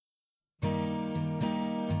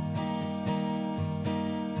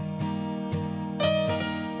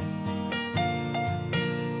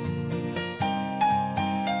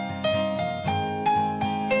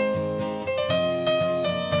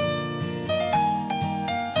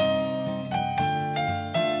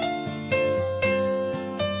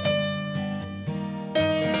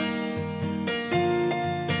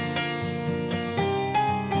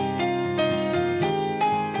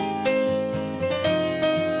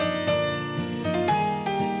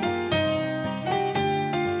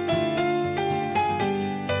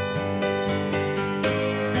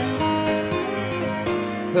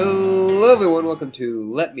Hello everyone, welcome to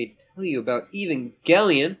Let Me Tell You About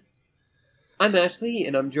Evangelion. I'm Ashley,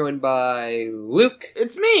 and I'm joined by Luke.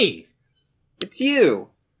 It's me! It's you!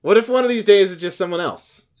 What if one of these days it's just someone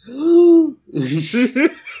else?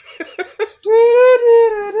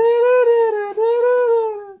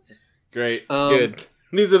 Great. Good.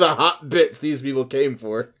 These are the hot bits these people came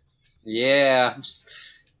for. Yeah.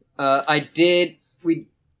 I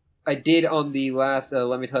did on the last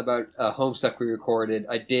Let Me Tell You About Homestuck we recorded,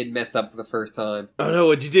 I did mess up for the first time. Oh no,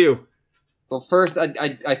 what'd you do? Well, first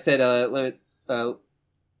I said,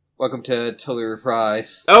 welcome to Totally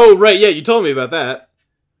Reprise. Oh, right, yeah, you told me about that.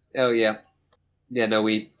 Oh, yeah. Yeah, no,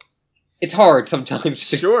 it's hard sometimes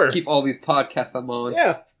to keep all these podcasts I'm on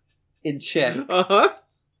in check. Uh-huh.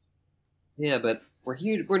 Yeah, but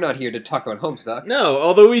we're not here to talk about Homestuck. No,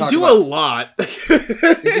 although we do a lot. We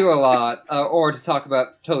do a lot, or to talk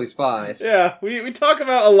about Totally Spies. Yeah, we talk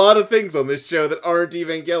about a lot of things on this show that aren't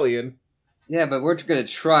Evangelion. Yeah, but we're going to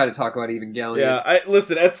try to talk about Evangelion. Yeah,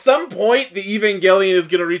 listen, at some point, the Evangelion is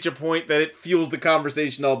going to reach a point that it fuels the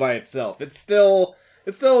conversation all by itself. It's still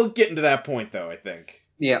getting to that point, though, I think.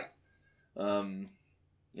 Yeah.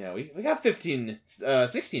 Yeah, we got 16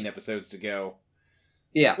 episodes to go.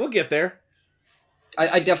 Yeah. We'll get there.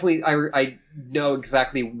 I definitely I know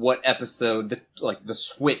exactly what episode the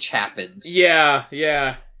switch happens. Yeah.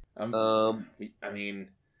 I mean,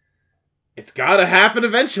 it's gotta happen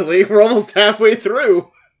eventually. We're almost halfway through.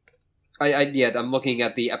 I'm looking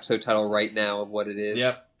at the episode title right now of what it is.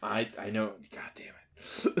 Yep. I know. God damn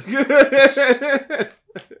it.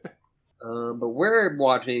 But we're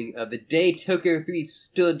watching The Day Tokyo 3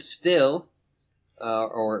 Stood Still,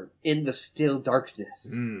 or In the Still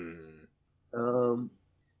Darkness.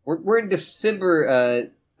 We're in December of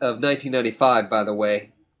 1995, by the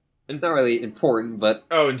way. It's not really important, but...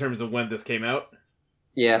 Oh, in terms of when this came out?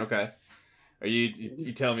 Yeah. Okay. Are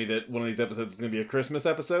you telling me that one of these episodes is going to be a Christmas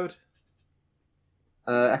episode?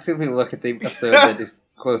 Actually, look at the episode that is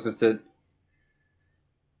closest to...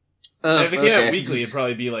 if it came out weekly, it'd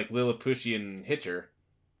probably be like Lilliputian Hitcher.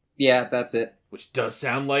 Yeah, that's it. Which does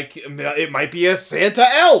sound like it might be a Santa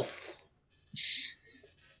elf!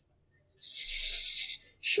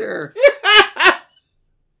 Sure.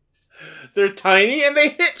 They're tiny and they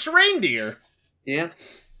hitch reindeer. Yeah.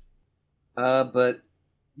 But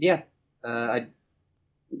yeah. Like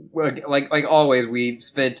always, we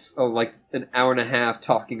spent an hour and a half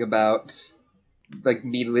talking about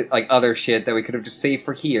other shit that we could have just saved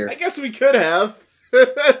for here. I guess we could have.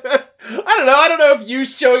 I don't know if you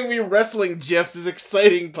showing me wrestling gifs is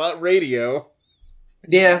exciting radio.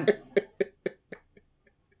 Yeah.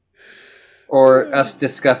 Or us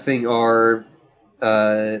discussing our,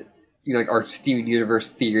 our Steven Universe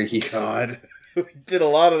theories. God. We did a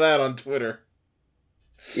lot of that on Twitter.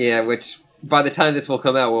 Yeah, which, by the time this will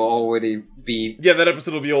come out, will already be... Yeah, that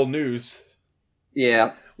episode will be old news.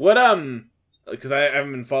 Yeah. What, because I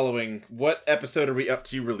haven't been following, what episode are we up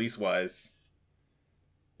to release-wise?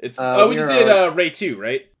 It's, we just did, Ray 2,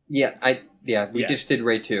 right? Yeah, we just did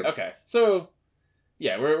Ray 2. Okay, so,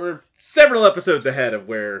 yeah, we're several episodes ahead of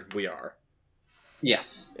where we are.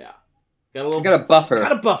 Yes. Yeah. Got a buffer.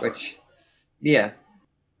 Got a buffer. Which, yeah.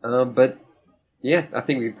 But, yeah, I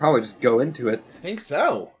think we could probably just go into it. I think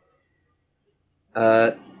so.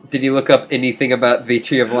 Did you look up anything about the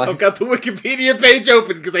Tree of Life? I've got the Wikipedia page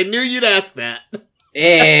open because I knew you'd ask that.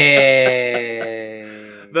 Hey.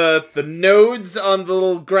 The nodes on the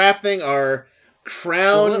little graph thing are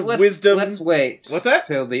crown, wisdom... Let's wait. What's that?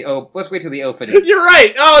 Let's wait till the opening. You're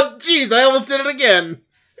right! Oh, jeez, I almost did it again!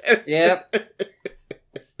 Yep.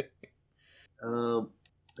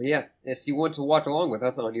 Yeah, if you want to watch along with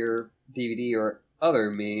us on your DVD or other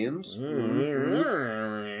means,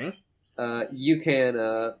 you can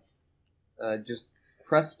just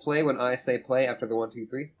press play when I say play after the 1, 2,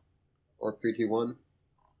 3, or 3, 2, 1.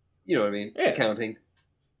 You know what I mean? Yeah. Counting.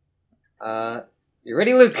 You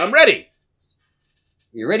ready, Luke? I'm ready.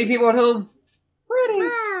 You ready, people at home? Ready.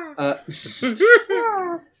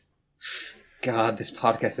 God, this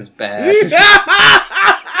podcast is bad.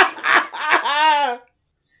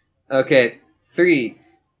 Okay, 3,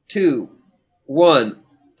 2, 1,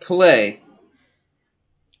 play.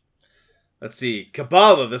 Let's see.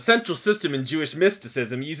 Kabbalah, the central system in Jewish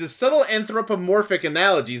mysticism, uses subtle anthropomorphic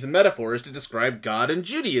analogies and metaphors to describe God and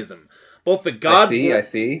Judaism. Both the God... I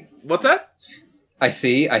see. What's that? I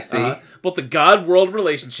see. Both the God-world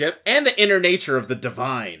relationship and the inner nature of the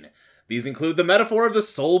divine. These include the metaphor of the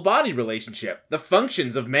soul-body relationship, the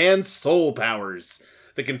functions of man's soul powers,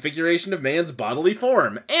 the configuration of man's bodily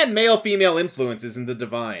form, and male-female influences in the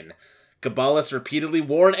divine. Kabbalists repeatedly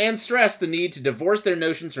warn and stress the need to divorce their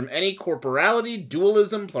notions from any corporality,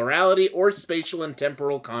 dualism, plurality, or spatial and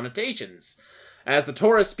temporal connotations. As the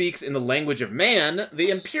Torah speaks in the language of man,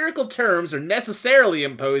 the empirical terms are necessarily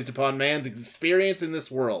imposed upon man's experience in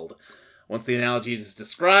this world. Once the analogy is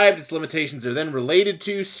described, its limitations are then related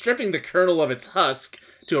to, stripping the kernel of its husk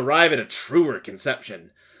to arrive at a truer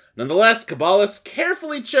conception. Nonetheless, Kabbalists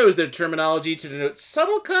carefully chose their terminology to denote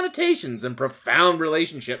subtle connotations and profound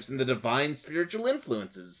relationships in the divine spiritual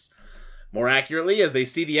influences. More accurately, as they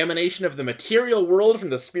see the emanation of the material world from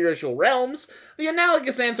the spiritual realms, the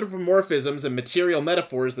analogous anthropomorphisms and material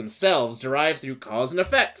metaphors themselves derive through cause and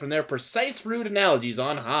effect from their precise root analogies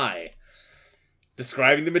on high.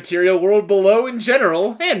 Describing the material world below in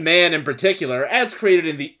general, and man in particular, as created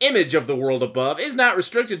in the image of the world above, is not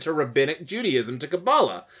restricted to rabbinic Judaism to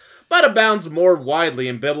Kabbalah, but abounds more widely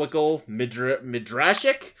in biblical,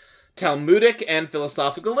 midrashic, Talmudic, and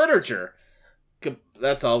philosophical literature.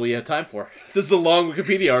 That's all we have time for. This is a long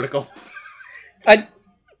Wikipedia article. I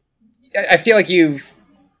feel like you've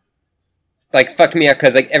fucked me up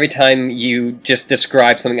because every time you just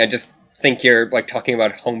describe something, I just think you're talking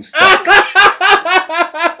about Homestuck.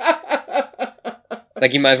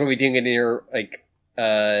 You might as well be doing it in your I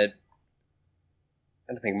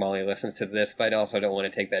don't think Molly listens to this, but I also don't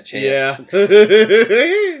want to take that chance. Yeah.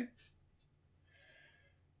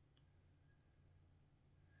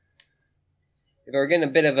 If we're getting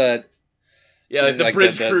a bit of a... Yeah, the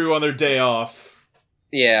bridge crew on their day off.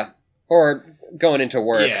 Yeah. Or going into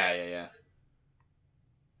work. Yeah.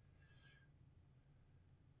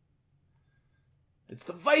 It's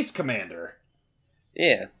the vice commander.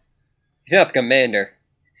 Yeah. He's not the commander.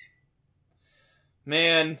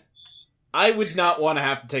 Man, I would not want to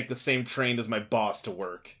have to take the same train as my boss to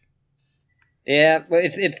work. Yeah, well,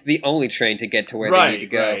 it's the only train to get to where they need to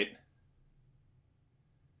go. Right.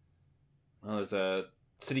 Well, there's a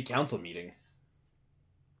city council meeting.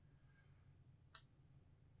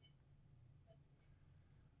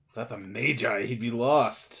 Without the Magi, he'd be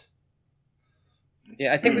lost.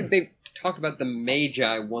 Yeah, I think they've talked about the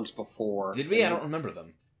Magi once before. Did we? I don't remember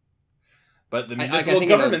them. But the municipal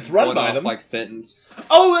government's run by them. Sentence.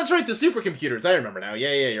 Oh, that's right, the supercomputers. I remember now.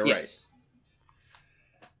 Yeah, you're right.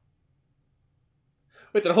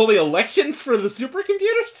 Wait, they're holding elections for the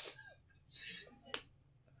supercomputers?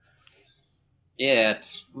 Yeah,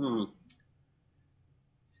 it's the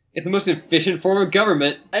most efficient form of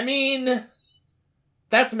government. I mean,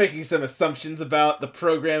 that's making some assumptions about the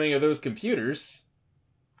programming of those computers.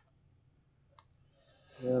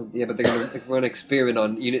 Yeah, but they're going to run an experiment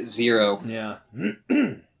on Unit 0. Yeah.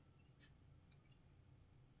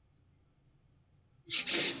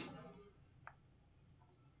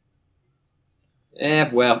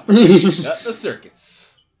 Well. Got the circuits.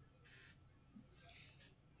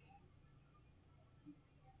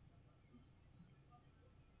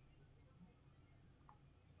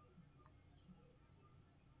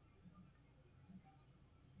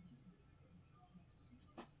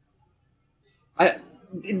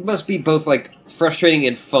 It must be both, frustrating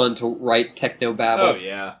and fun to write technobabble. Oh,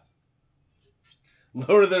 yeah.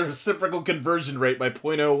 Lower the reciprocal conversion rate by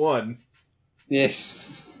 0.01.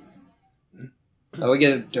 Yes. Oh, we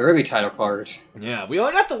get an early title card. Yeah, we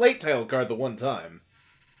only got the late title card the one time.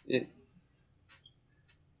 Yeah,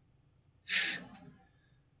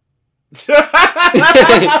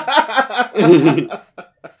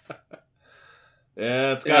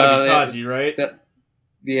 yeah, it's gotta be Kaji, right?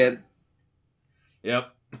 Yeah.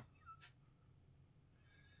 Yep.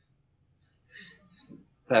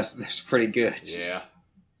 That's pretty good. Yeah.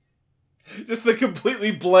 Just the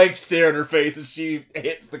completely blank stare on her face as she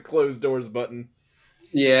hits the closed doors button.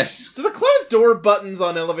 Yes. Do the closed door buttons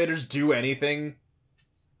on elevators do anything?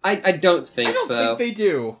 I don't think so. I don't think they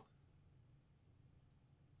do.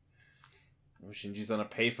 Oh, Shinji's on a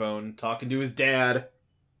payphone talking to his dad.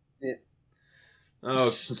 Yeah. Oh,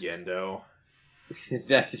 Gendo. His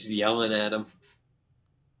dad's just yelling at him.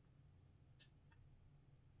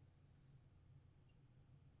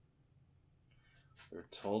 We're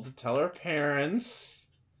told to tell our parents.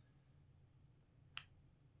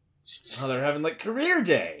 Oh, they're having career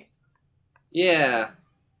day. Yeah.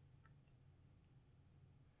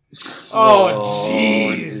 Oh,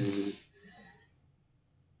 jeez.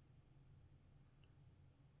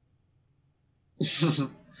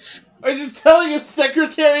 I was just telling his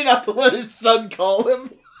secretary not to let his son call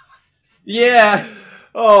him. Yeah.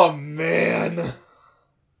 Oh, man.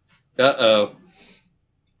 Uh-oh.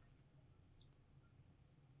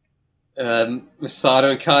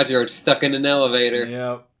 Masato and Kaji are stuck in an elevator.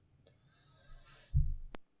 Yep.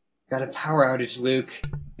 Got a power outage, Luke.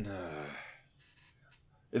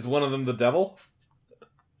 Is one of them the devil?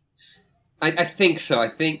 I think so. I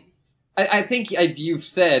think you've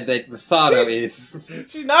said that Masato is.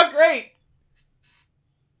 She's not great.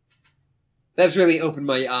 That's really opened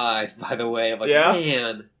my eyes. By the way, I'm like, Yeah?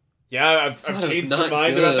 man. Yeah, I've Masato's changed not your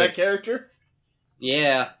mind good. about that character.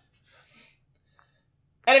 Yeah.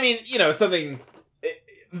 And I mean,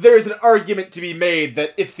 there's an argument to be made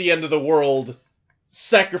that it's the end of the world.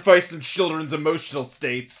 Sacrifice some children's emotional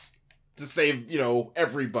states to save,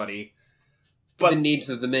 everybody. But the needs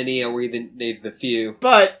of the many outweigh the needs of the few.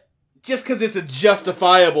 But just because it's a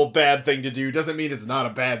justifiable bad thing to do doesn't mean it's not a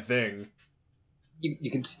bad thing. You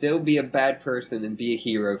can still be a bad person and be a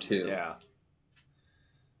hero too. Yeah.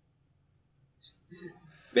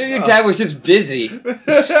 Maybe your dad was just busy.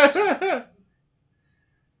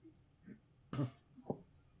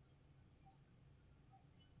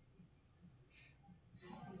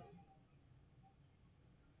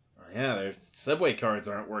 Yeah, their subway cards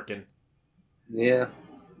aren't working. Yeah.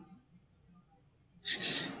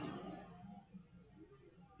 She's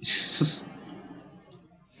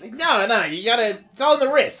like, no, you gotta... It's all in the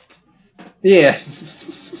wrist. Yeah.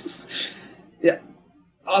 Yeah.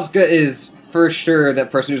 Asuka is for sure that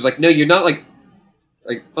person who's like, no, you're not like,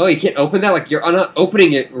 oh, you can't open that? Like, you're not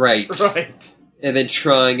opening it right. Right. And then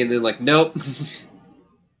trying, and then like, nope. She's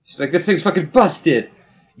like, this thing's fucking busted.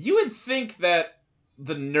 You would think that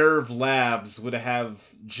the Nerve Labs would have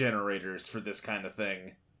generators for this kind of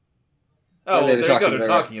thing. Oh, Yeah, there you go. They're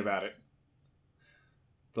talking about it.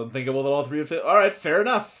 It's unthinkable that all three would fit. All right, fair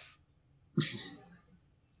enough.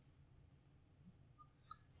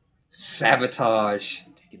 Sabotage.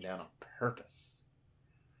 Taken down on purpose.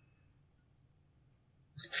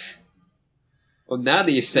 Well, now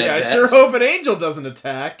that you said yeah, that... I sure hope an angel doesn't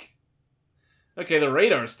attack. Okay, the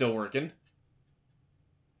radar's still working.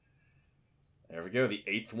 There we go, the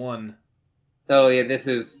 8th one. Oh, yeah, this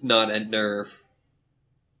is not a nerve.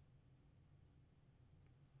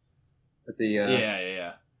 But the,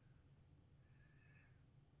 Yeah.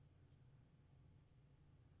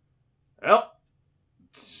 Well,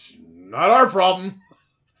 it's not our problem.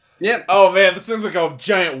 Yep. Oh, man, this thing's like a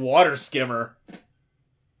giant water skimmer.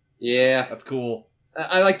 Yeah. That's cool.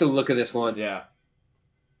 I like the look of this one. Yeah.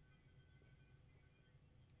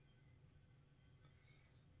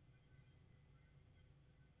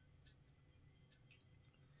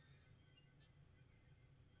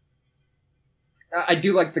 I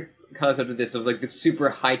do like the concept of this, of like this super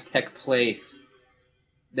high-tech place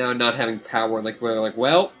now not having power. Like, we're like,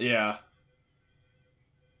 well, Yeah.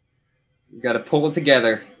 you gotta pull it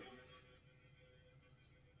together.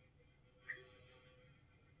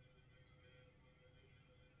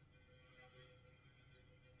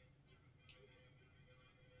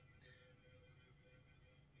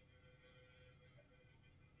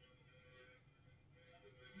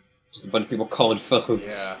 Just a bunch of people calling phones.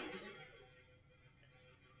 Yeah.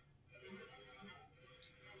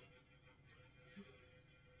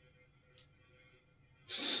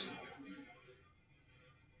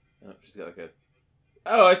 Oh, she's got like a...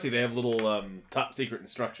 Oh, I see. They have little top secret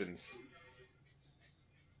instructions.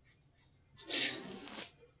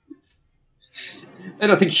 I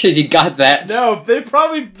don't think Shinji got that. No, they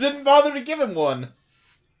probably didn't bother to give him one.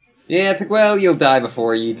 Yeah, it's like, well, you'll die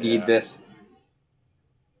before you need this.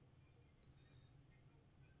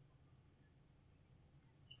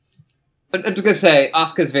 But I'm just gonna say,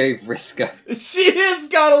 Asuka's very Vriska. She has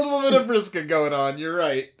got a little bit of Vriska going on, you're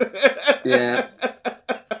right. Yeah.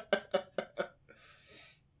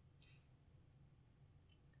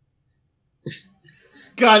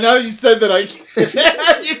 God, now that you said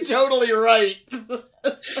that, you're totally right.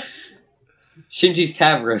 Shinji's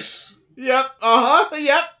Tavros. Yep,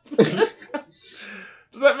 yep.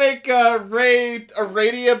 Does that make Rei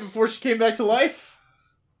Aradia before she came back to life?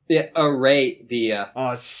 Yeah, Aradia.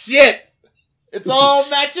 Oh, shit! It's all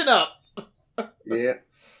matching up. Yeah.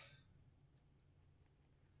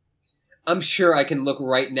 I'm sure I can look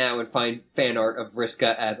right now and find fan art of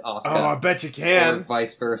Vriska as Asuka. Oh, I bet you can. Or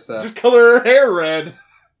vice versa. Just color her hair red.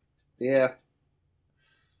 Yeah.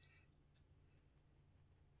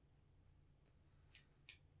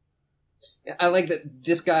 I like that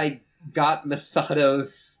this guy got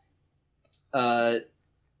Masato's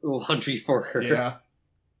laundry for her. Yeah.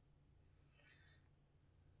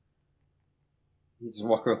 He's just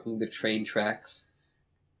walking along the train tracks.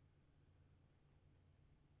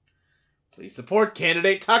 Please support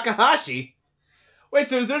candidate Takahashi. Wait,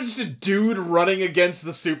 so is there just a dude running against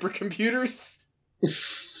the supercomputers?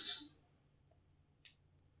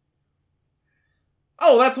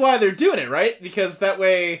 Oh, that's why they're doing it, right? Because that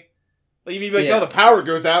way, like, you'd be like, Yeah. oh, the power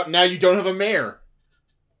goes out, and now you don't have a mayor.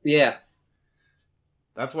 Yeah.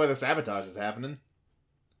 That's why the sabotage is happening.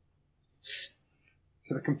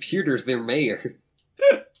 For the computer's their mayor.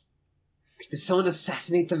 Did someone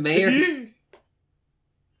assassinate the mayor?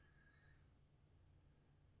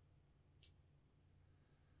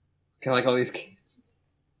 Kind of like all these kids.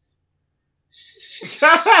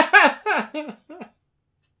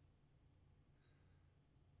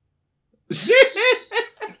 It's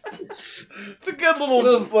a good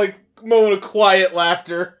little like moment of quiet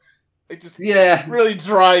laughter. It just really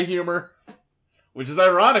dry humor, which is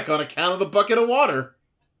ironic on account of the bucket of water.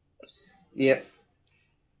 Yeah.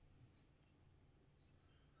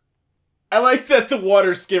 I like that the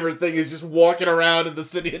water skimmer thing is just walking around in the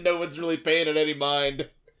city and no one's really paying it any mind.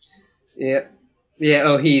 Yeah. Yeah,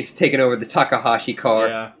 oh, he's taking over the Takahashi car.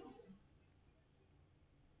 Yeah.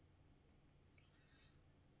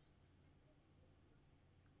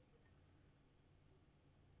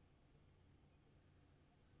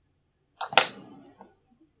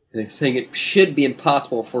 They're saying it should be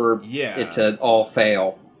impossible for it to all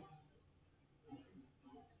fail.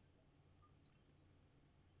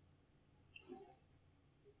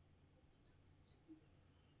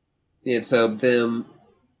 And so them,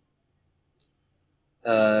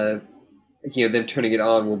 them turning it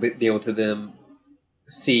on will be able to them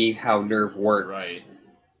see how nerve works. Right.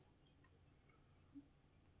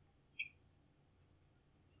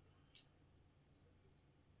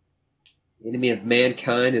 The enemy of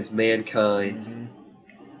mankind is mankind. Mm-hmm.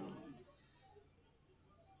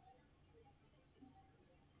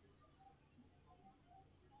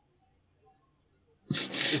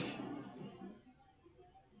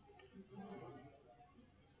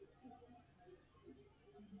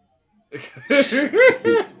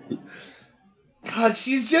 God,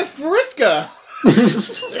 she's just Vriska.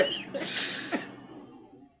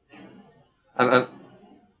 Oh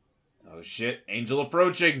shit, Angel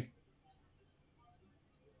approaching.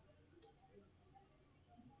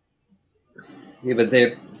 Yeah, but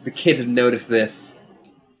the kids have noticed this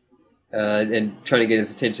and trying to get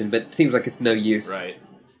his attention, but it seems like it's no use. Right.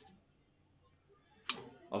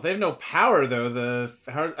 Well, if they have no power, though,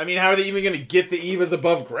 how are they even going to get the Evas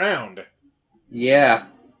above ground? Yeah.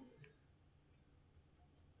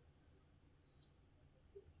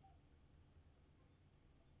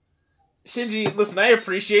 Shinji, listen, I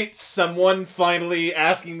appreciate someone finally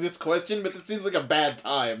asking this question, but this seems like a bad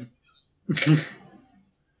time.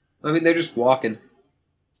 I mean, they're just walking.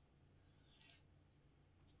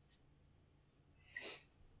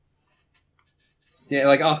 Yeah,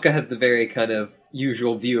 like, Asuka had the very kind of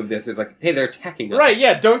usual view of this. It's like, hey, they're attacking us. Right,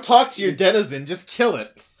 yeah, don't talk to your denizen, just kill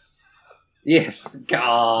it. Yes,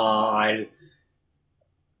 God.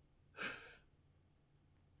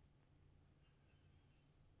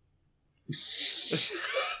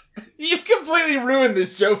 You've completely ruined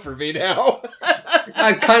this show for me now.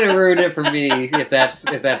 I've kind of ruined it for me, if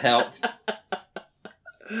that helps.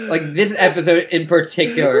 Like, this episode in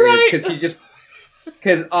particular is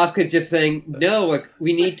because Asuka's just saying, no, like,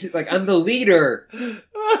 we need to, like, I'm the leader.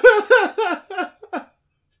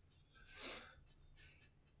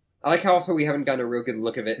 I like how also we haven't gotten a real good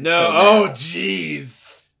look of it. No,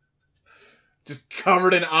 jeez. Just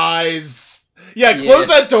covered in eyes. Yeah, close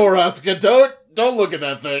that door, Asuka. Don't look at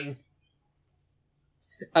that thing.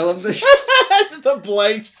 I love this. Just a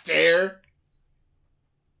blank stare.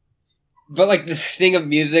 But, like, the sting of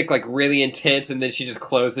music, like, really intense, and then she just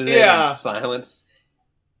closes it in silence.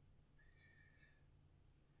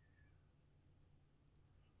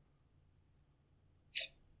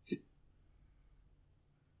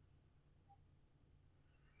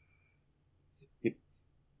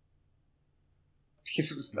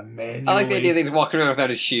 I like the idea that he's walking around without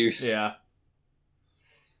his shoes. Yeah.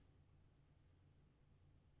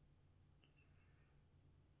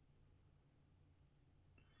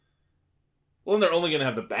 Well, and they're only going to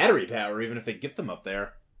have the battery power, even if they get them up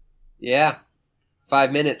there. Yeah.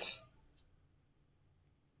 5 minutes.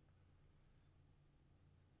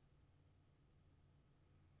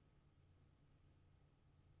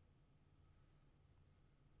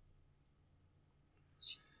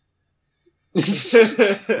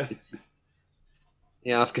 Yeah,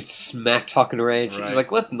 Asuka smack talking to Rage. She's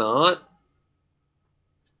like, let's not.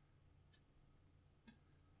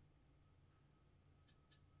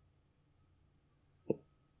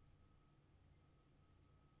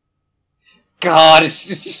 God, it's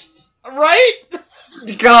just... Right?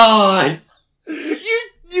 God!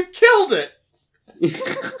 You killed it!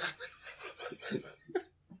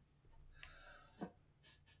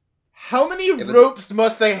 How many ropes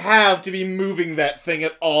must they have to be moving that thing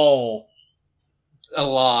at all? A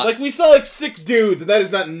lot. Like, we saw like 6 dudes, and that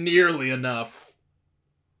is not nearly enough.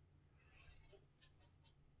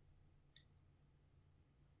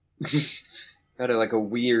 Out of like a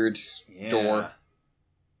weird door.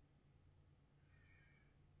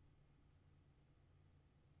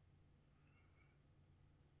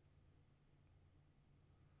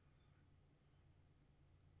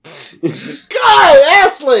 God,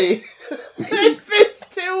 Ashley! It fits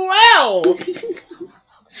too well!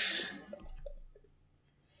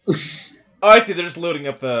 Oh, I see. They're just loading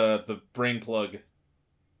up the brain plug.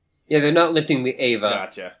 Yeah, they're not lifting the Ava.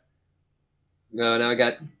 Gotcha. No, now I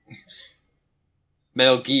got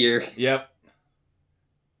Metal Gear. Yep.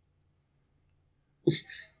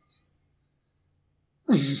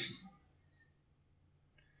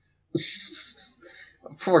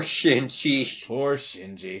 Poor Shinji. Poor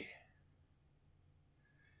Shinji.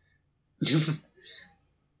 Of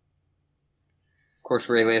course,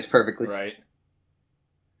 Ray lands perfectly. Right.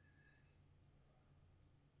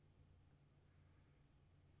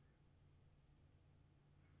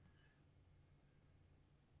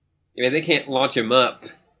 I mean, they can't launch him up.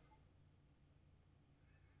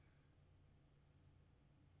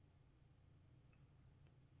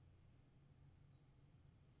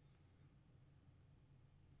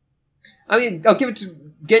 I mean, I'll give it to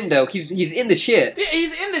Gendo. He's in the shit. Yeah,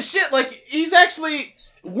 he's in the shit. Like, he's actually...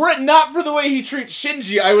 Were it not for the way he treats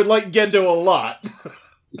Shinji, I would like Gendo a lot.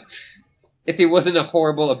 If he wasn't a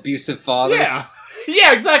horrible, abusive father. Yeah.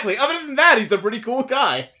 Yeah, exactly. Other than that, he's a pretty cool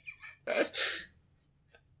guy.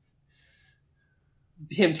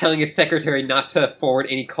 Him telling his secretary not to forward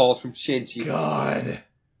any calls from Shinji. God.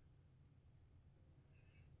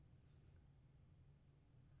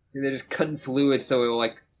 They're just cutting fluid so it will,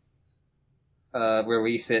 like,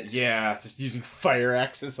 release it. Yeah, just using fire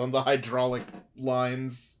axes on the hydraulic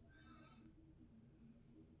lines.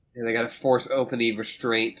 And they gotta force open the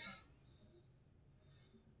restraints.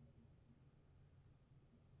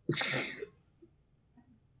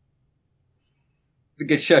 The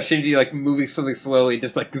good shot Shinji, like, moving something slowly,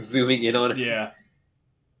 just, like, zooming in on it. Yeah.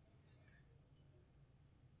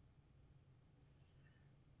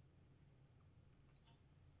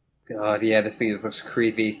 God, yeah, this thing just looks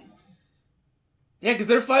creepy. Yeah, because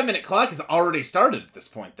their 5-minute clock has already started at this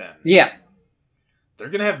point then. Yeah. They're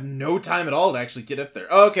gonna have no time at all to actually get up there.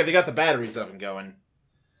 Oh, okay, they got the batteries up and going.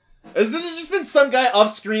 Has there just been some guy off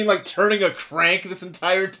screen, like, turning a crank this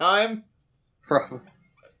entire time? Probably.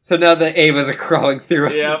 So now the Avas are crawling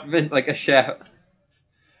through Yep. like a shaft.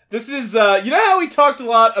 This is, you know how we talked a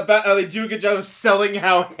lot about how they do a good job of selling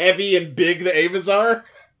how heavy and big the Avas are?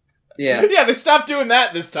 Yeah. Yeah, they stopped doing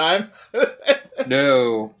that this time.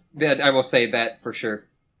 No. I will say that for sure.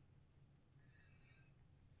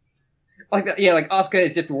 Like, yeah, like, Asuka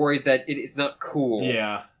is just worried that it's not cool.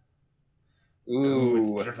 Yeah.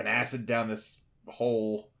 Ooh. It's dripping acid down this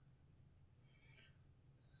hole.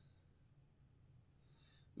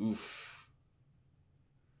 Oof.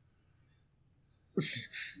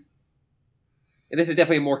 And this is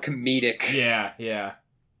definitely more comedic. Yeah, yeah.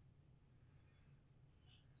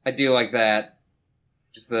 I do like that.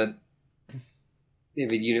 Just the...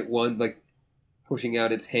 Maybe Unit 1, like, pushing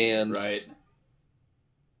out its hands. Right.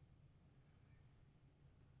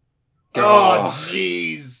 God. Oh,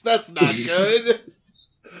 jeez. That's not good.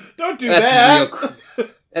 Don't do That's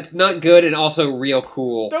that. That's not good and also real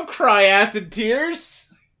cool. Don't cry acid tears.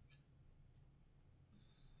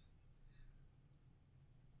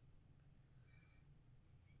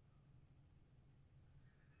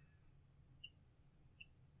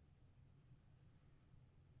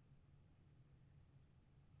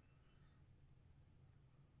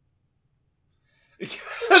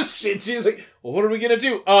 Shinji's like, well, what are we gonna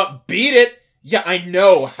do? Beat it? Yeah, I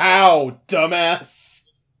know. How, dumbass?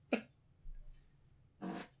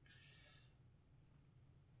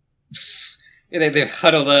 Yeah, they've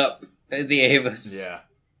huddled up at the Avas. Yeah.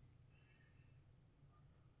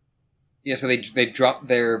 Yeah, so they dropped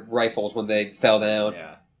their rifles when they fell down.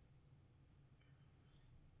 Yeah.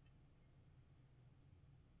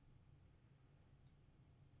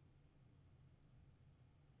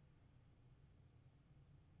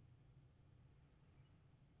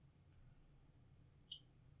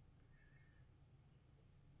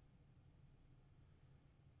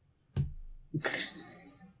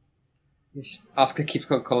 Asuka keeps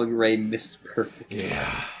on calling Rey Miss Perfect.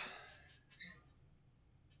 Yeah.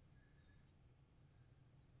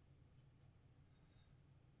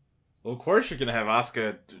 Well, of course you're gonna have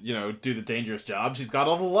Asuka, do the dangerous job. She's got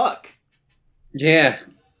all the luck. Yeah.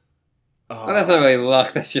 Well, that's not really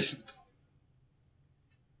luck, that's just...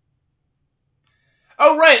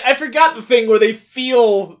 Oh, right, I forgot the thing where they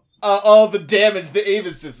feel all the damage the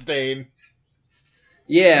Ava sustain.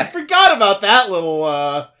 Yeah. I forgot about that little,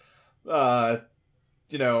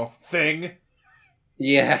 thing.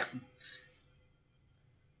 Yeah.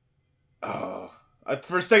 Oh.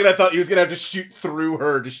 For a second I thought he was gonna have to shoot through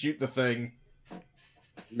her to shoot the thing.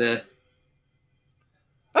 Nah.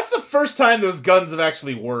 That's the first time those guns have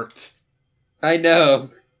actually worked. I know.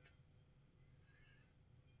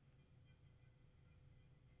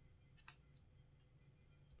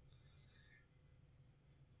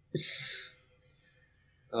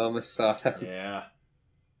 Oh, Masato. Yeah.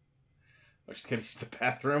 I'm just gonna use the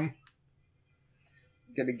bathroom.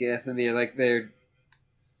 Gonna guess in the like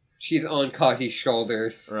she's on Kaji's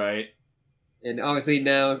shoulders. Right. And obviously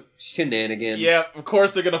now shenanigans. Yep, of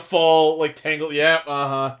course they're gonna fall, like, tangled. Yep,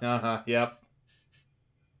 yep.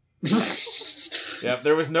 Yep,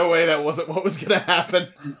 there was no way that wasn't what was gonna happen.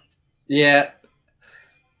 Yeah.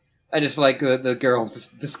 I just like the girl,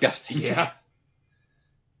 just disgusting. Yeah.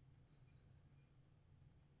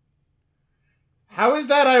 How is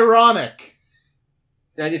that ironic?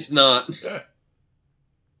 That is not.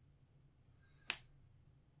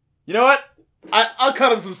 You know what? I'll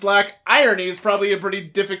cut him some slack. Irony is probably a pretty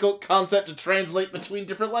difficult concept to translate between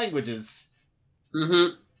different languages.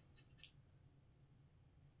 Mm-hmm.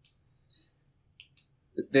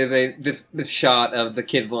 There's this shot of the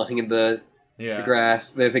kids lying in the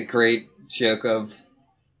grass. There's a great joke of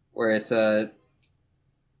where it's that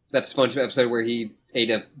SpongeBob episode where he ate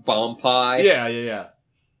a bomb pie. Yeah.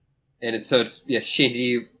 And it's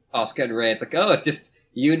Shinji, Asuka, and Rei. It's like, oh, it's just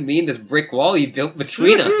you and me and this brick wall you built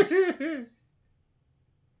between us.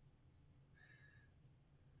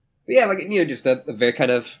 But yeah, just a very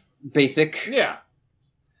kind of basic. Yeah.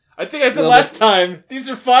 I think I said last time, these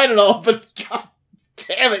are fine and all, but god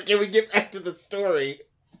damn it, can we get back to the story?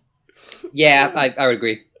 Yeah, I would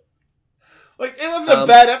agree. Like, it wasn't a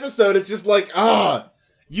bad episode, it's just like,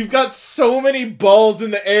 you've got so many balls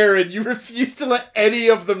in the air and you refuse to let any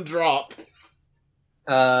of them drop.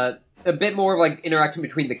 A bit more like interaction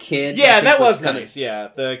between the kids. Yeah, that was nice. Yeah,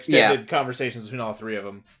 the extended conversations between all three of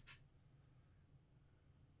them.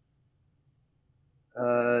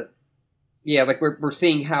 Yeah, like we're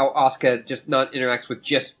seeing how Asuka just not interacts with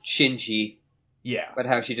just Shinji. Yeah, but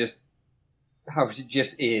how she just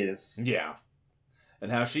is. Yeah,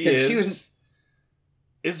 and how she is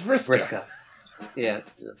Vriska. Yeah,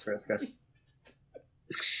 that's Vriska.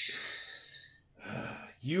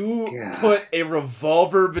 You put a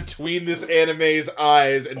revolver between this anime's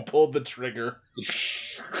eyes and pulled the trigger.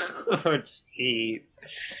 Oh, jeez.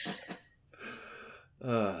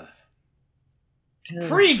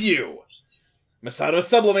 Preview! Masato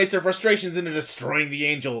sublimates her frustrations into destroying the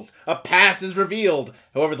angels. A pass is revealed.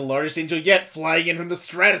 However, the largest angel yet, flying in from the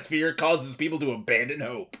stratosphere, causes people to abandon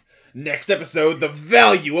hope. Next episode, the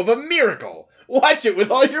value of a miracle. Watch it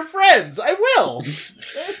with all your friends. I will.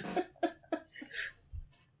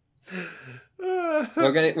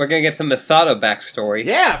 We're gonna get some Masato backstory.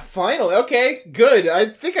 Yeah, finally. Okay, good. I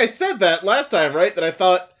think I said that last time, right? That I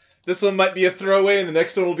thought this one might be a throwaway and the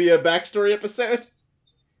next one will be a backstory episode.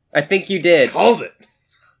 I think you did. Called it.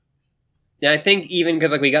 Yeah, I think even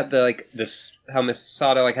because we got this how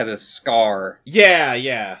Masato has a scar.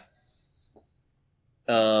 Yeah.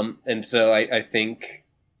 And so I think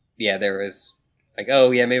there was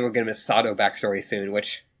maybe we'll get a Masato backstory soon.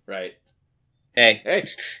 Which right. Hey.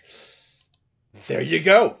 There you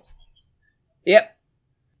go. Yep.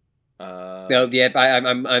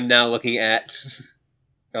 I'm now looking at.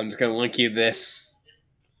 I'm just gonna link you this.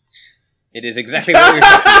 It is exactly what we were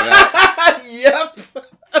talking about. Yep.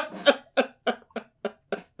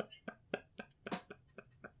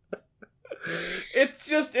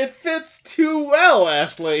 It fits too well,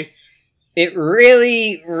 Ashley. It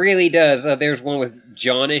really, really does. There's one with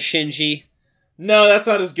John as Shinji. No, that's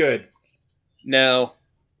not as good. No.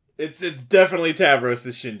 It's definitely Tavros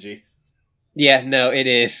as Shinji. Yeah, no, it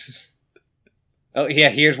is. Oh, yeah,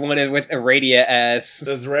 here's one with Aradia as...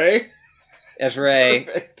 As Rei? As Rei.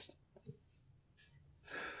 Perfect.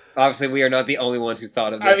 Obviously, we are not the only ones who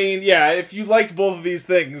thought of this. I mean, yeah, if you like both of these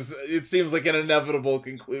things, it seems like an inevitable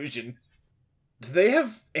conclusion. Do they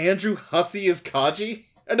have Andrew Hussey as Kaji?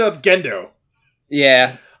 Oh, no, it's Gendo.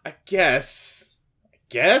 Yeah. I guess.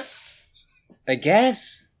 I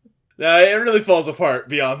guess? No, it really falls apart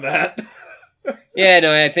beyond that. Yeah,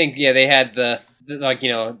 no, I think, they had the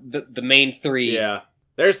main three. Yeah,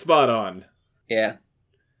 they're spot on. Yeah.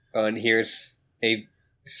 Oh, and here's a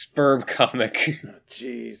Spurb comic. Oh,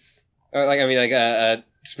 jeez. Or, a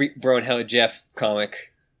Sweet Bro and Hella Jeff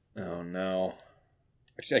comic. Oh, no.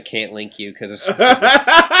 Which I can't link you, because it's...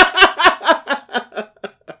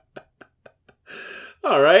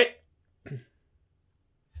 Alright.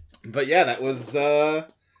 But yeah, that was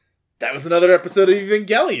another episode of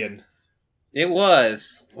Evangelion. It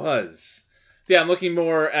was. So yeah, I'm looking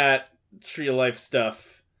more at Tree of Life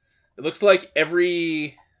stuff. It looks like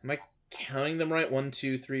every... Am I counting them right? 1,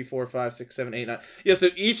 2, 3, 4, 5, 6, 7, 8, 9. Yeah, so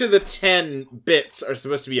each of the 10 bits are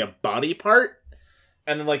supposed to be a body part.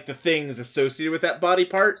 And then, like, the things associated with that body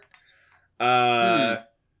part.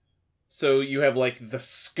 So you have, like, the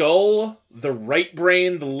skull, the right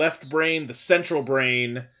brain, the left brain, the central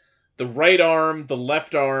brain, the right arm, the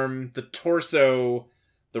left arm, the torso,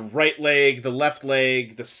 the right leg, the left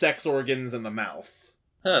leg, the sex organs, and the mouth.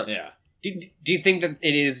 Huh. Yeah. Do you think that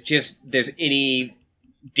it is just, there's any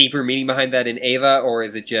deeper meaning behind that in Ava, or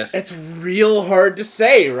is it just... It's real hard to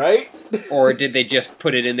say, right? Or did they just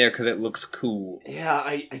put it in there because it looks cool? Yeah,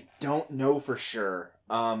 I don't know for sure.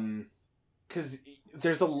 Because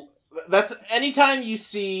there's a... That's... Anytime you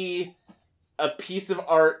see a piece of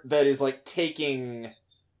art that is, like, taking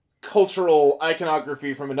cultural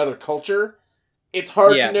iconography from another culture, it's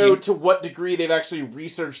hard to know to what degree they've actually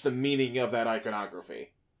researched the meaning of that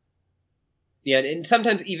iconography. Yeah, and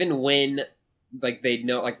sometimes even when, like, they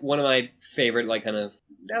know, like, one of my favorite, like, kind of...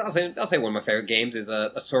 I'll say one of my favorite games is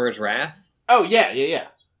Asura's Wrath. Oh, yeah.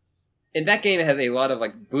 And that game has a lot of,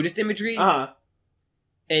 like, Buddhist imagery. Uh-huh.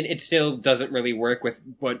 And it still doesn't really work with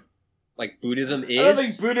what, like, Buddhism is. I don't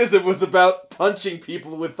think Buddhism was about punching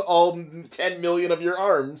people with all 10 million of your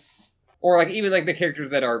arms. Or, like, even, like, the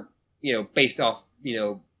characters that are, based off,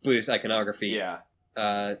 Buddhist iconography. Yeah.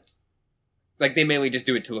 Like, they mainly just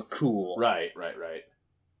do it to look cool. Right.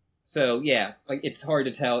 So, yeah, like, it's hard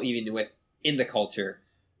to tell even in the culture.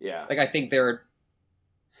 Yeah. Like, I think there are...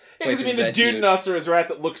 Because, the dude in Asura's Wrath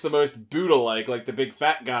that looks the most Buddha-like the big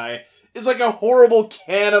fat guy, is like a horrible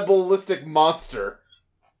cannibalistic monster.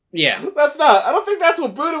 Yeah. I don't think that's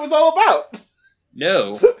what Buddha was all about.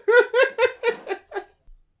 No.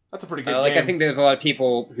 That's a pretty good game. I think there's a lot of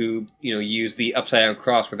people who, use the upside-down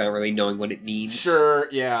cross without really knowing what it means. Sure,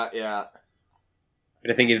 yeah. But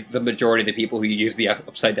I think it's the majority of the people who use the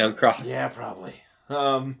upside-down cross. Yeah, probably.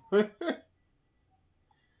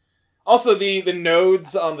 Also, the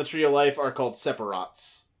nodes on the Tree of Life are called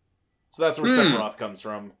Sephiroths. So that's where Sephiroth comes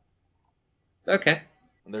from. Okay.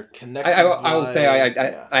 And they're connected I will say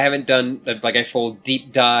I haven't done a full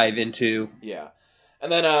deep dive into... Yeah.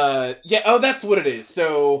 And then, that's what it is.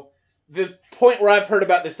 So, the point where I've heard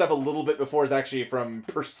about this stuff a little bit before is actually from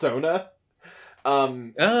Persona.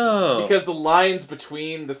 Because the lines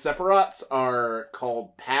between the Sephiroths are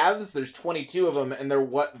called paths. There's 22 of them, and they're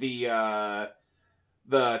what the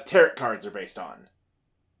tarot cards are based on.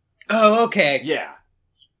 Oh, okay. Yeah.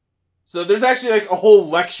 So there's actually, a whole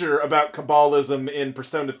lecture about Kabbalism in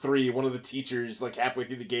Persona 3. One of the teachers, halfway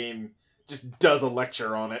through the game, just does a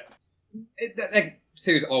lecture on it. That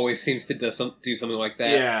series always seems to do something like that.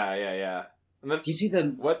 Yeah. And then, do you see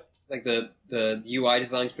what? The UI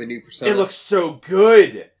designs for the new Persona? It looks so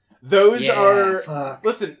good! Those fuck.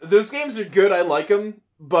 Listen, those games are good, I like them,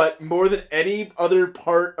 but more than any other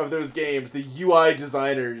part of those games, the UI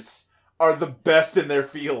designers are the best in their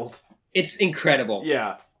field. It's incredible.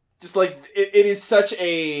 Yeah. Just it is such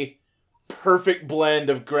a perfect blend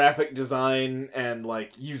of graphic design and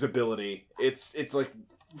usability. It's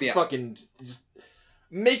fucking just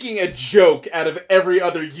making a joke out of every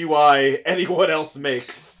other UI anyone else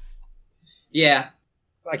makes. Yeah.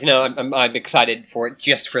 I'm excited for it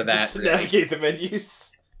just for that. Just to navigate the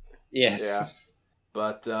menus. Yes. Yeah.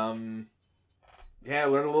 But learn a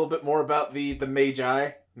little bit more about the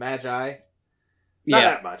Magi. Not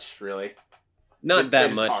that much, really. Not they that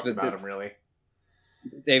just much. Talked about them, really.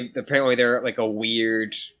 They're a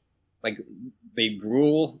weird, they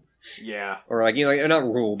rule. Yeah. Or not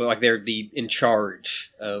rule, but they're in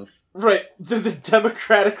charge of. Right, they're the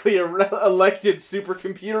democratically elected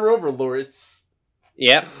supercomputer overlords.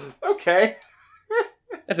 Yep. Okay.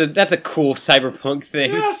 That's a cool cyberpunk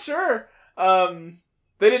thing. Yeah, sure.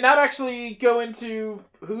 They did not actually go into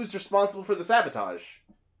who's responsible for the sabotage.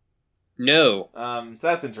 No. So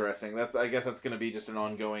that's interesting. I guess that's going to be just an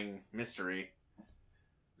ongoing mystery.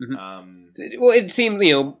 Mm-hmm. Well, it seemed,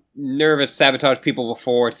 nervous sabotage people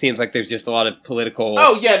before. It seems like there's just a lot of political...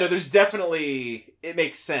 Oh, yeah, no, there's definitely... It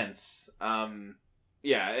makes sense.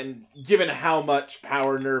 Yeah, and given how much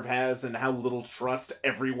power Nerve has and how little trust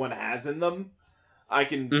everyone has in them,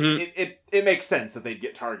 it makes sense that they'd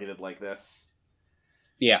get targeted like this.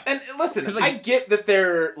 Yeah. And listen, I get that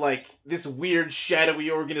they're, this weird,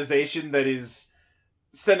 shadowy organization that is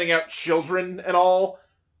sending out children and all,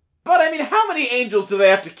 but, how many angels do they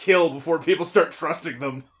have to kill before people start trusting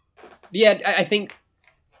them? Yeah, I think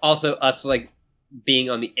also us,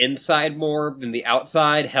 being on the inside more than the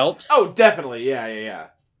outside helps. Oh, definitely, yeah.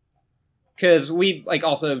 Because we,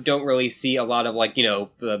 also don't really see a lot of,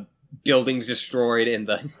 the buildings destroyed and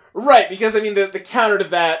the... Right, because, I mean, the counter to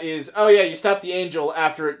that is, oh yeah, you stopped the Angel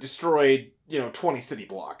after it destroyed, 20 city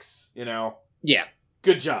blocks, Yeah.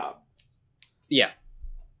 Good job. Yeah.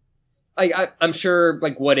 I'm sure,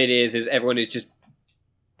 like, what it is everyone is just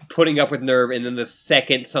putting up with Nerve, and then the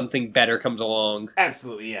second something better comes along...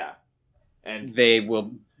 Absolutely, yeah. And they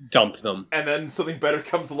will dump them. And then something better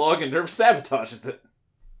comes along and Nerve sabotages it.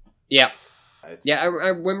 Yeah. Yeah, I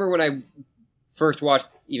remember when I first watched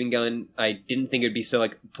Evangelion, I didn't think it would be so,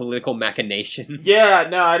 like, political machination. Yeah,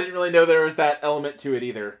 no, I didn't really know there was that element to it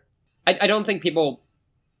either. I don't think people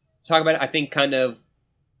talk about it. I think kind of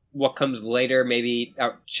what comes later maybe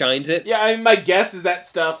outshines it. Yeah, I mean, my guess is that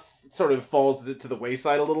stuff sort of falls to the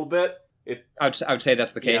wayside a little bit. I would say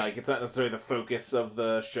that's the case. Yeah, like it's not necessarily the focus of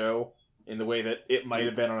the show in the way that it might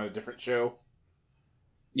have been on a different show.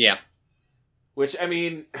 Yeah. Which, I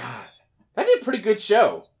mean, that'd be a pretty good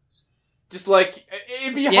show. Just, like,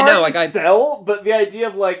 it'd be hard to sell, but the idea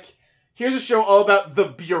of, like, here's a show all about the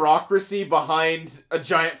bureaucracy behind a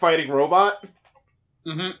giant fighting robot.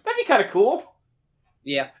 Mm-hmm. That'd be kind of cool.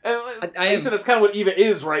 Yeah. And I said that's kind of what Eva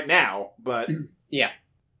is right now, but... Yeah.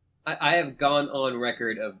 I have gone on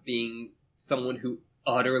record of being someone who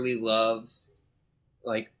utterly loves,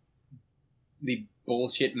 like, the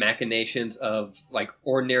bullshit machinations of, like,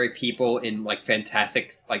 ordinary people in, like,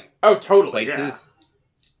 fantastic, like, oh, totally, places.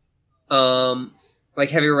 Yeah. Like,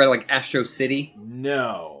 have you read, like, Astro City?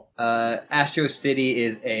 No. Astro City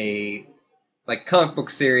is a, like, comic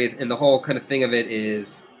book series, and the whole kind of thing of it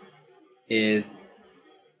is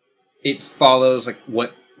it follows, like,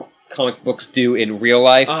 what comic books do in real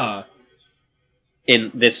life.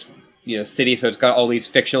 In this, city, so it's got all these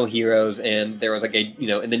fictional heroes, and there was, like, a,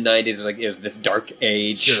 in the 90s, it was this dark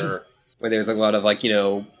age. Sure. Where there was a lot of, like,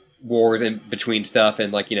 wars in between stuff,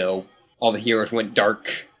 and, like, all the heroes went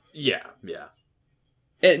dark. Yeah, yeah.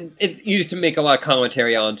 And it used to make a lot of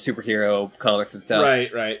commentary on superhero comics and stuff.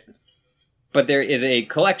 Right. But there is a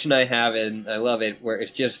collection I have, and I love it, where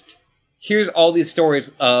it's just, here's all these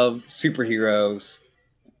stories of superheroes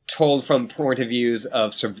told from point of views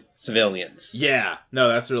of civilians. Yeah, no,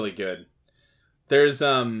 that's really good. There's,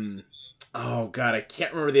 oh god, I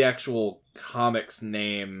can't remember the actual comic's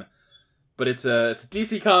name, but it's a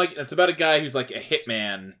DC comic, it's about a guy who's, like, a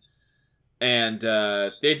hitman, and,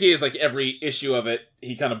 the idea is, like, every issue of it,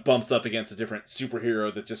 he kind of bumps up against a different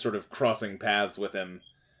superhero that's just sort of crossing paths with him.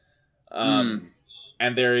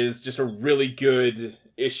 And there is just a really good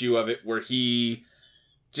issue of it where he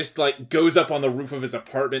just, like, goes up on the roof of his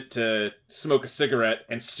apartment to smoke a cigarette,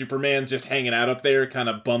 and Superman's just hanging out up there, kind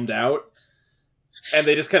of bummed out. And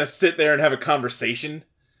they just kind of sit there and have a conversation.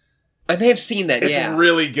 I may have seen that, it's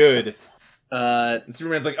really good. And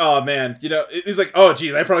Superman's like, oh, man, he's like, oh,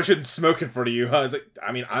 geez, I probably shouldn't smoke in front of you, huh? I was like,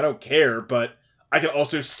 I mean, I don't care, but I can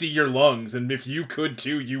also see your lungs, and if you could,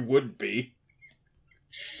 too, you wouldn't be.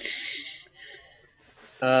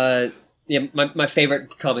 Yeah, my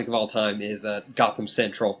favorite comic of all time is Gotham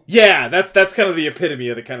Central. Yeah, that's kind of the epitome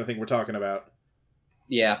of the kind of thing we're talking about.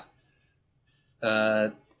 Yeah.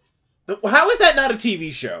 How is that not a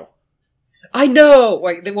TV show? I know!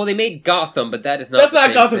 Like, they made Gotham, but that is not That's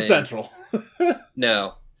not Gotham thing. Central.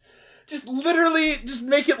 No. Just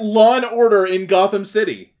make it Law and Order in Gotham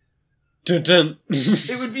City. Dun dun.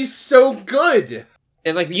 It would be so good!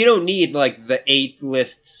 And, like, you don't need, like, the 8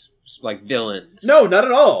 lists, like, villains. No, not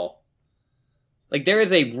at all. Like, there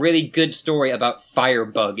is a really good story about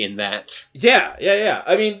Firebug in that. Yeah.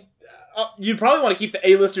 I mean, you'd probably want to keep the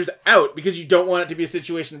A-listers out, because you don't want it to be a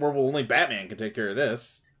situation where, well, only Batman can take care of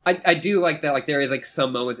this. I do like that, like, there is, like,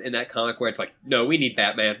 some moments in that comic where it's like, no, we need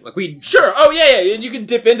Batman. Like, Sure, oh, yeah, and you can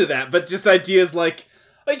dip into that, but just ideas like,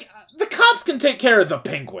 the cops can take care of the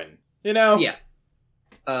Penguin, Yeah.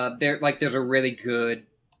 There's a really good...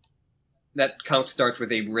 That comic starts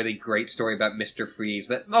with a really great story about Mr. Freeze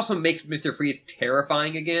that also makes Mr. Freeze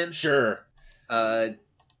terrifying again. Sure. At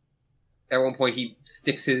one point, he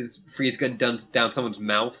sticks his freeze gun down someone's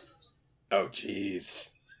mouth. Oh,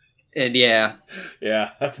 jeez. And yeah.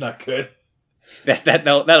 Yeah, that's not good.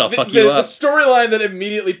 That'll fuck you up. The storyline that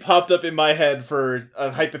immediately popped up in my head for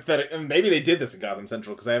a hypothetical... And maybe they did this in Gotham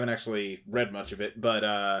Central, because I haven't actually read much of it,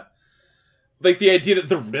 but, like, the idea that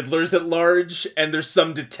the Riddler's at large, and there's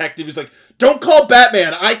some detective who's like, don't call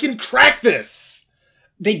Batman, I can crack this!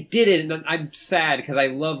 They did it, and I'm sad, because I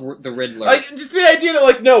love the Riddler. Like, just the idea that,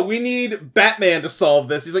 like, no, we need Batman to solve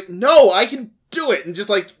this. He's like, no, I can do it! And just,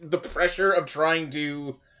 like, the pressure of trying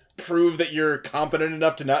to prove that you're competent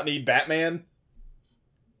enough to not need Batman.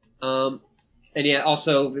 And yeah,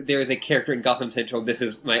 also, there is a character in Gotham Central, this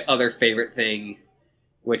is my other favorite thing,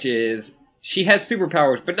 which is... She has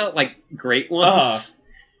superpowers, but not, like, great ones.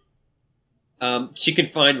 She can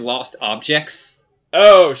find lost objects.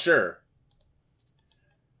 Oh, sure.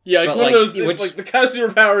 Yeah, like But, one like, of those, which- like the kind of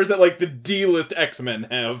superpowers that like the D-list X-Men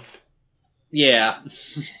have. Yeah.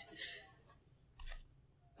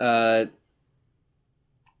 Yeah,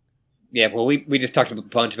 well, we just talked a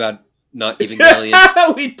bunch about not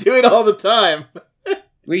Evangelion. We do it all the time.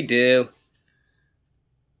 We do.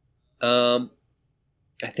 I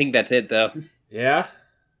think that's it, though. Yeah?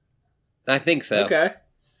 I think so. Okay.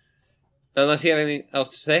 Unless you have anything else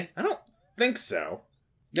to say? I don't think so.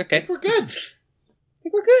 I Okay. think we're good. I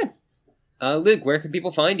think we're good. Luke, where can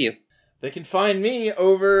people find you? They can find me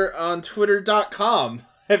over on twitter.com.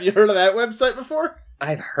 Have you heard of that website before?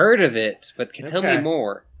 I've heard of it, but can tell me Okay.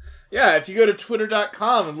 more. Yeah, if you go to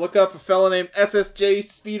twitter.com and look up a fella named SSJ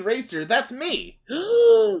Speed Racer, that's me.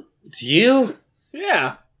 It's you?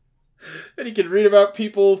 Yeah. And you can read about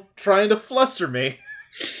people trying to fluster me.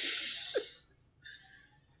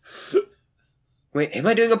 Wait, am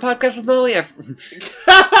I doing a podcast with Molly?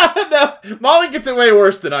 No, Molly gets it way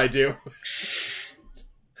worse than I do.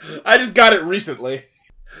 I just got it recently.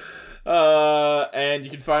 And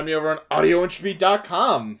you can find me over on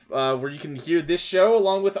audioentropy.com, where you can hear this show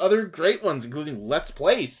along with other great ones, including Let's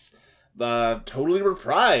Place, the Totally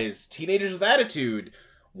Reprised, Teenagers with Attitude,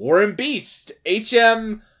 War and Beast,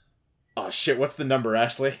 HM... Oh shit, what's the number,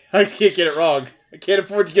 Ashley? I can't get it wrong. I can't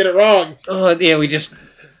afford to get it wrong. Oh, yeah, we just...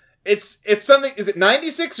 It's something... Is it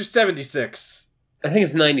 96 or 76? I think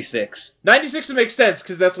it's 96. 96 would make sense,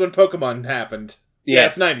 because that's when Pokemon happened. Yeah,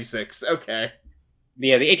 Yes. it's 96. Okay.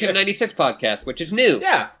 Yeah, the HM96 podcast, which is new.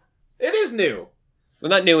 Yeah, it is new. Well,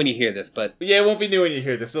 not new when you hear this, but Yeah, it won't be new when you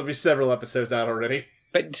hear this. There'll be several episodes out already.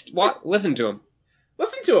 just listen to them.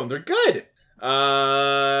 Listen to them. They're good.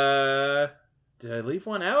 Did I leave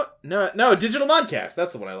one out? No, Digital Modcast.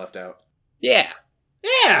 That's the one I left out. Yeah.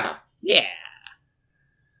 Yeah. Yeah.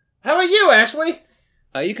 How about you, Ashley?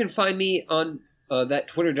 You can find me on that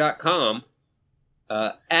twitter.com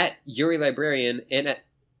at Yuri Librarian and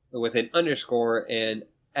with an underscore and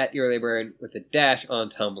at Yuri Librarian with a dash on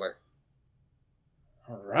Tumblr.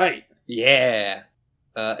 All right. Yeah.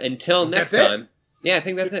 Until next That's it? time. Yeah, I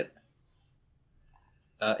think that's it.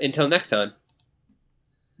 Until next time.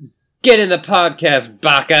 Get in the podcast,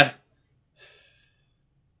 Baka!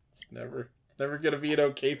 It's never gonna be an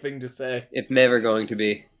okay thing to say. It's never going to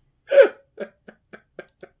be.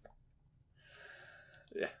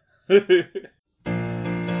 Yeah.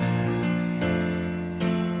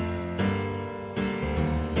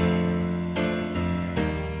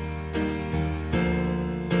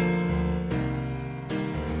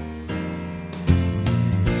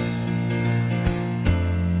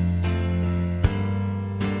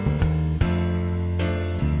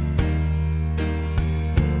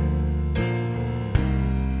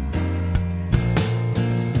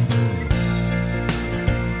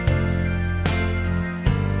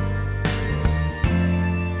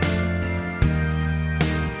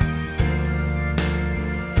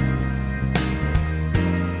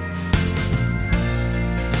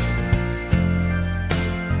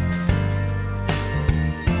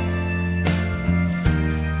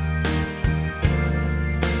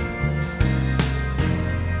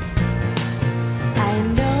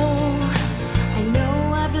 I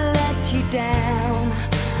know I've let you down.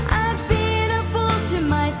 I've been a fool to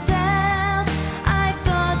myself. I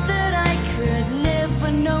thought that I could live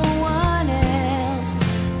with no one else.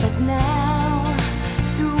 But now,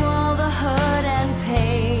 through all the hurt and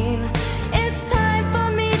pain, it's time for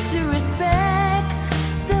me to respect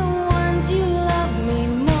the ones you love me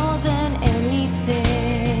more than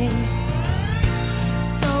anything.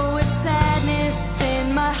 So with sadness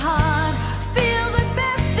in my heart, feel the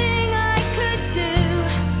best thing I could do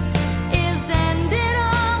is end it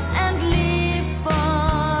all and leave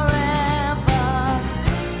forever.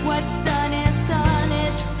 What's done is done,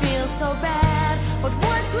 it feels so bad. What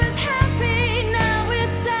once was happy now is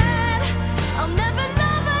sad. I'll never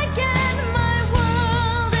love again, my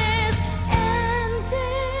world is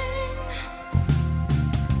ending.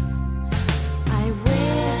 I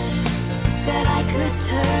wish that I could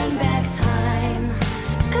turn back time,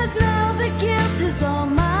 'cause now the guilt is all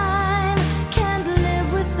mine. Can't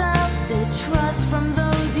live without the trust from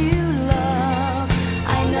those you love.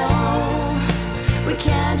 I know we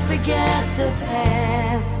can't forget the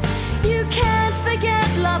past. You can't forget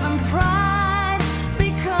love and pride.